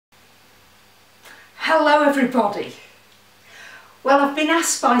Hello everybody. Well, I've been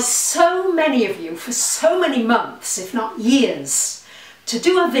asked by so many of you for so many months, if not years, to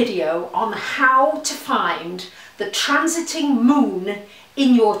do a video on how to find the transiting moon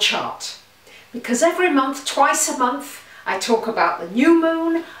in your chart. Because every month, twice a month, I talk about the new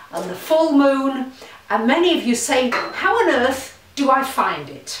moon and the full moon, and many of you say, how on earth do I find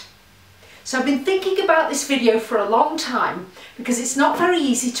it? So I've been thinking about this video for a long time because it's not very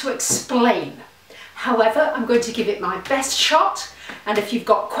easy to explain. However, I'm going to give it my best shot, and if you've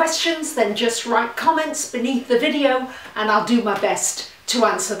got questions then just write comments beneath the video and I'll do my best to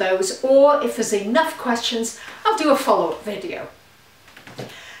answer those, or if there's enough questions I'll do a follow-up video.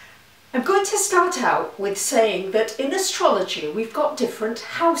 I'm going to start out with saying that in astrology we've got different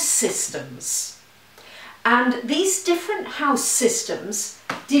house systems, and these different house systems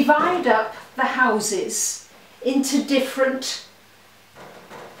divide up the houses into different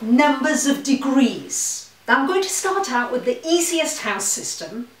numbers of degrees. Now I'm going to start out with the easiest house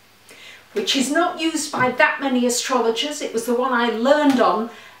system, which is not used by that many astrologers. It was the one I learned on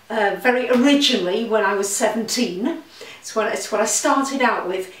very originally when I was 17. It's what I started out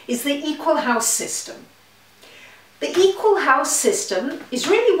with, is the equal house system. The equal house system is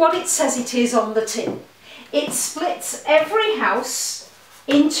really what it says it is on the tin. It splits every house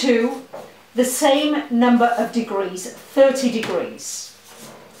into the same number of degrees, 30 degrees.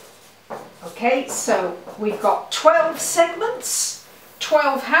 Okay, so we've got 12 segments,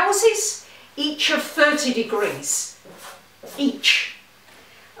 12 houses, each of 30 degrees, each.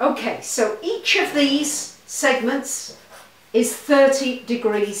 Okay, so each of these segments is 30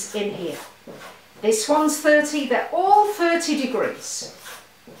 degrees in here. This one's 30, they're all 30 degrees.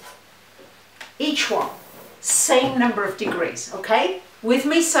 Each one, same number of degrees, okay? With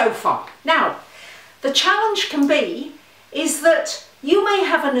me so far. Now, the challenge can be is that you may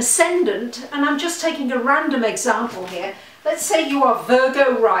have an ascendant, and I'm just taking a random example here. Let's say you are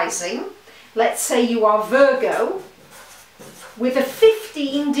Virgo rising. Let's say you are Virgo with a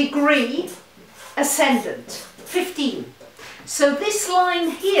 15-degree ascendant. 15. So this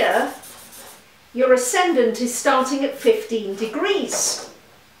line here, your ascendant is starting at 15 degrees.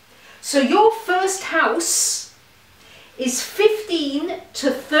 So your first house is 15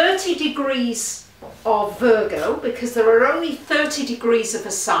 to 30 degrees of Virgo, because there are only 30 degrees of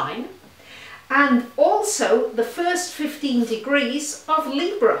a sign, and also the first 15 degrees of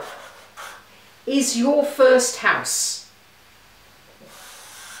Libra is your first house.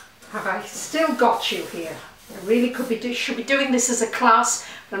 Have I still got you here? I really should be doing this as a class,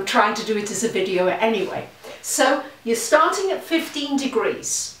 but I'm trying to do it as a video anyway. So you're starting at 15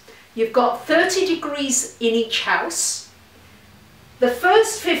 degrees. You've got 30 degrees in each house. The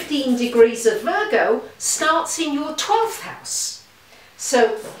first 15 degrees of Virgo starts in your 12th house.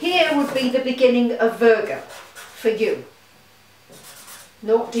 So here would be the beginning of Virgo for you.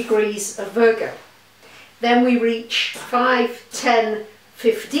 0 degrees of Virgo. Then we reach 5, 10,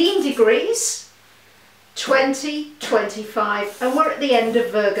 15 degrees, 20, 25, and we're at the end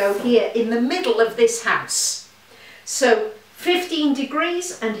of Virgo here in the middle of this house. So 15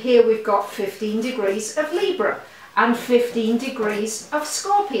 degrees, and here we've got 15 degrees of Libra and 15 degrees of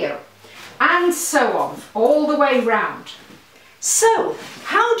Scorpio, and so on, all the way round. So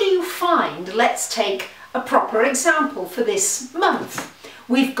how do you find, let's take a proper example for this month.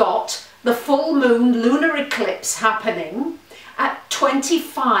 We've got the full moon lunar eclipse happening at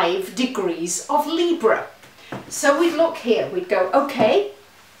 25 degrees of Libra. So we'd look here, we'd go, okay,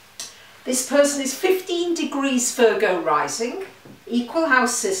 this person is 15 degrees Virgo rising, equal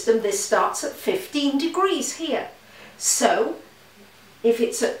house system, this starts at 15 degrees here. So if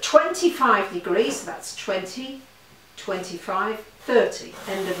it's at 25 degrees, that's 20, 25, 30,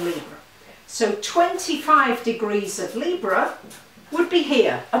 end of Libra. So 25 degrees of Libra would be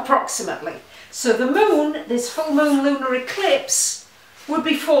here, approximately. So the moon, this full moon lunar eclipse, would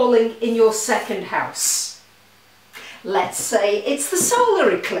be falling in your second house. Let's say it's the solar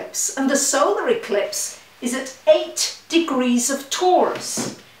eclipse, and the solar eclipse is at 8 degrees of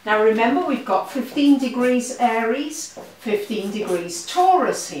Taurus. Now remember, we've got 15 degrees Aries, 15 degrees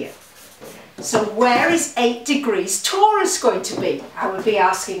Taurus here. So where is 8 degrees Taurus going to be? I would be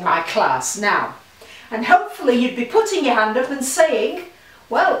asking my class now. And hopefully you'd be putting your hand up and saying,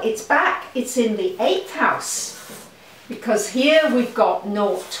 well, it's back, it's in the 8th house. Because here we've got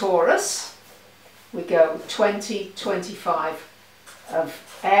 0 Taurus. We go 20, 25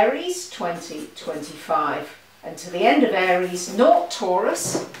 of Aries, 20, 25, and to the end of Aries, 0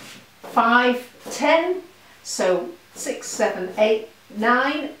 Taurus, 5, 10, so 6, 7, 8,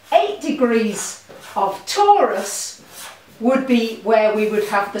 9, 8 degrees of Taurus would be where we would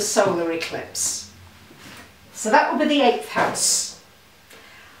have the solar eclipse. So that will be the 8th house.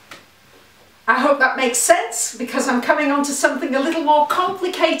 I hope that makes sense, because I'm coming on to something a little more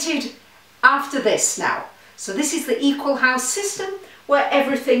complicated after this now. So this is the equal house system, where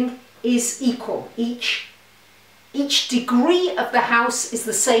everything is equal. Each degree of the house is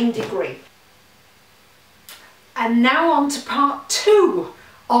the same degree. And now on to part 2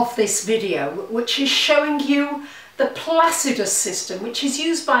 of this video, which is showing you the Placidus system, which is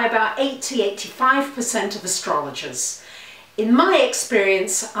used by about 80–85% of astrologers. In my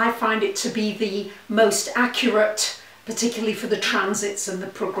experience, I find it to be the most accurate, particularly for the transits and the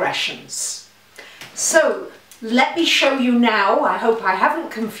progressions. So let me show you now. I hope I haven't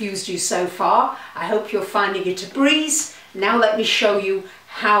confused you so far. I hope you're finding it a breeze. Now let me show you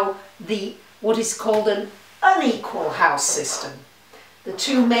how what is called an unequal house system. The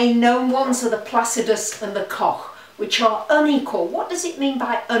two main known ones are the Placidus and the Koch, which are unequal. What does it mean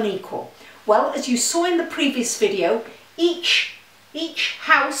by unequal? Well, as you saw in the previous video, each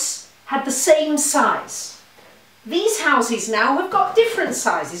house had the same size. These houses now have got different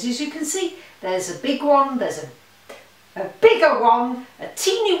sizes. As you can see, there's a big one, there's a bigger one, a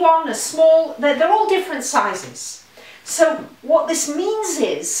teeny one, a small, they're all different sizes. So what this means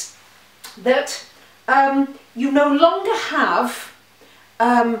is that you no longer have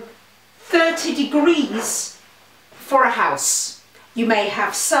 30 degrees for a house. You may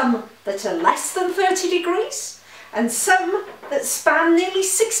have some that are less than 30 degrees and some that span nearly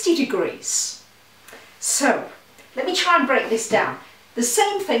 60 degrees. So let me try and break this down. The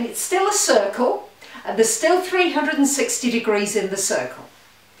same thing, it's still a circle and there's still 360 degrees in the circle.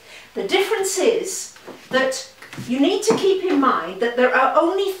 The difference is that you need to keep in mind that there are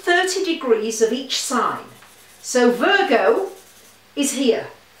only 30 degrees of each sign. So Virgo is here,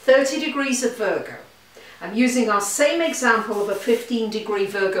 30 degrees of Virgo. I'm using our same example of a 15-degree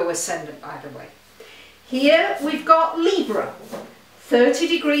Virgo ascendant, by the way. Here we've got Libra, 30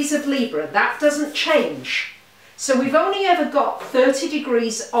 degrees of Libra. That doesn't change. So we've only ever got 30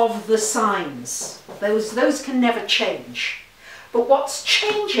 degrees of the signs. Those can never change. But what's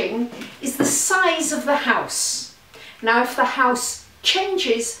changing is the size of the house. Now, if the house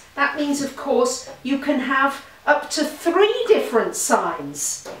changes, that means, of course, you can have up to 3 different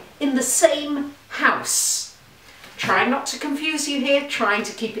signs in the same house. Trying not to confuse you here, trying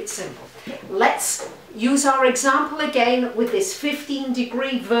to keep it simple. Let's use our example again with this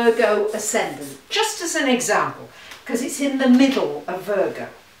 15-degree Virgo ascendant, just as an example, because it's in the middle of Virgo.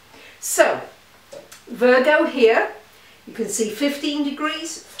 So, Virgo here, you can see 15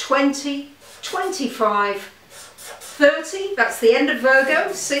 degrees, 20, 25, 30, that's the end of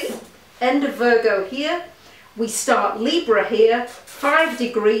Virgo, see? End of Virgo here. We start Libra here, 5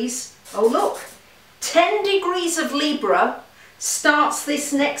 degrees. Oh look, 10 degrees of Libra starts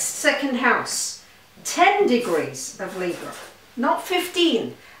this next second house. 10 degrees of Libra, not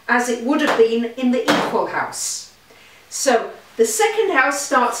 15, as it would have been in the equal house. So the second house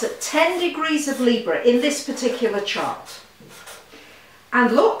starts at 10 degrees of Libra in this particular chart.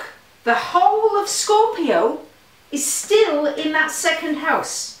 And look, the whole of Scorpio is still in that second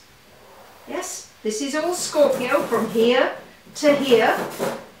house. Yes, this is all Scorpio from here to here.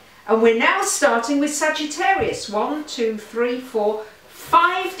 And we're now starting with Sagittarius. 1, 2, 3, 4,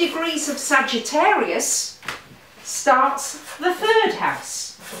 5 degrees of Sagittarius starts the third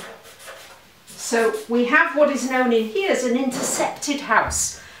house. So we have what is known in here as an intercepted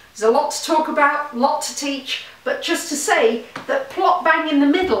house. There's a lot to talk about, a lot to teach, but just to say that plot bang in the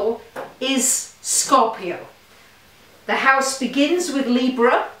middle is Scorpio. The house begins with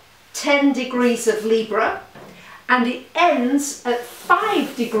Libra, 10 degrees of Libra, and it ends at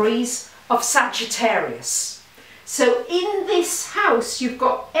 5 degrees of Sagittarius. So in this house you've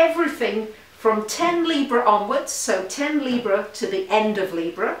got everything from 10 Libra onwards, so 10 Libra to the end of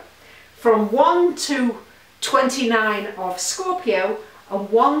Libra, from 1 to 29 of Scorpio, and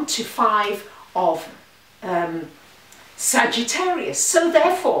 1 to 5 of Sagittarius. So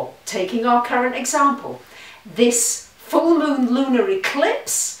therefore, taking our current example, this full moon lunar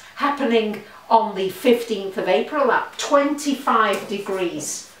eclipse happening on the 15th of April at 25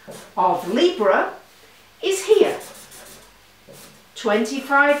 degrees of Libra is here.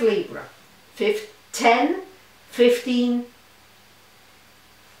 25 Libra, 10, 15,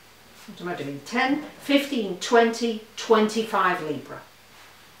 what am I doing? 10, 15, 20, 25 Libra.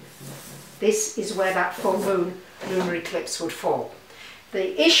 This is where that full moon lunar eclipse would fall.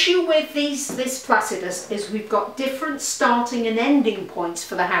 The issue with this Placidus is we've got different starting and ending points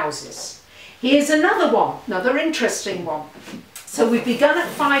for the houses. Here's another one, another interesting one. So we've begun at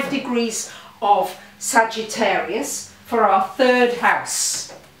 5 degrees of Sagittarius for our third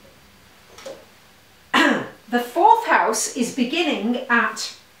house. The house is beginning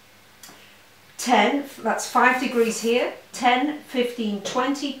at 10, that's 5 degrees here, 10, 15,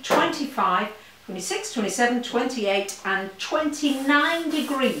 20, 25, 26, 27, 28 and 29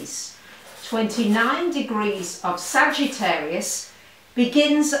 degrees. 29 degrees of Sagittarius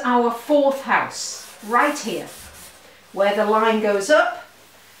begins our 4th house, right here, where the line goes up,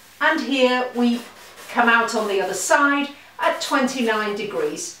 and here we come out on the other side at 29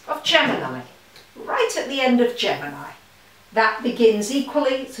 degrees of Gemini, right at the end of Gemini. That begins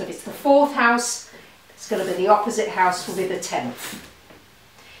equally, so if it's the 4th house, it's going to be the opposite house will be the 10th.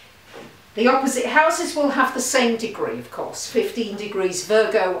 The opposite houses will have the same degree, of course. 15 degrees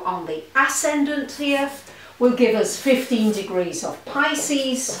Virgo on the ascendant here will give us 15 degrees of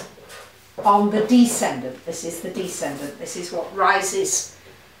Pisces on the descendant. This is the descendant. This is what rises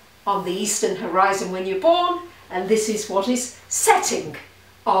on the eastern horizon when you're born, and this is what is setting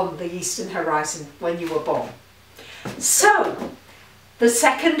on the eastern horizon when you were born. So, the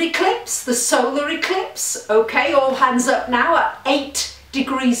second eclipse, the solar eclipse, okay, all hands up now at 8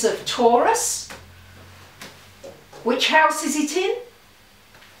 degrees of Taurus. Which house is it in?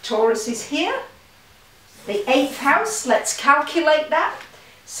 Taurus is here. The 8th house, let's calculate that.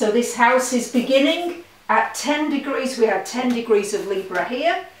 So this house is beginning at 10 degrees. We have 10 degrees of Libra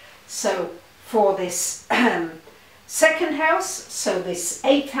here. So for this second house, so this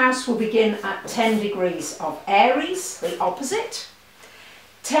 8th house will begin at 10 degrees of Aries, the opposite.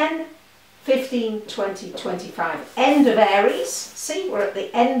 10, 15, 20, 25, end of Aries. See, we're at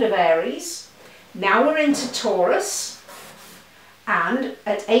the end of Aries. Now we're into Taurus, and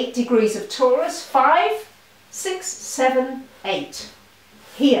at 8 degrees of Taurus, 5, 6, 7, 8.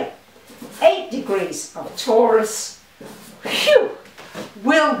 Here, 8 degrees of Taurus, whew,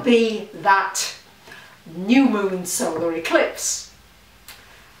 will be that new moon solar eclipse.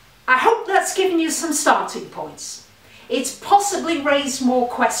 I hope that's given you some starting points. It's possibly raised more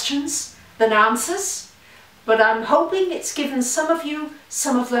questions than answers, but I'm hoping it's given some of you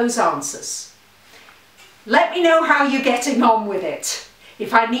some of those answers. Let me know how you're getting on with it.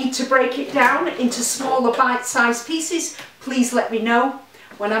 If I need to break it down into smaller bite-sized pieces, please let me know.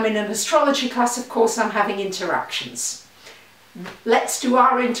 When I'm in an astrology class, of course, I'm having interactions. Let's do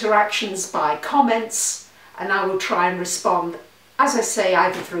our interactions by comments, and I will try and respond, as I say,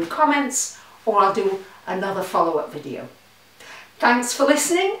 either through comments or I'll do another follow-up video. Thanks for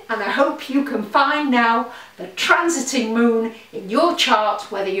listening, and I hope you can find now the transiting moon in your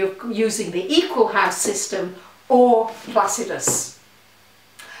chart, whether you're using the equal house system or Placidus.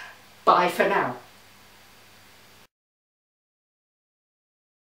 Bye for now.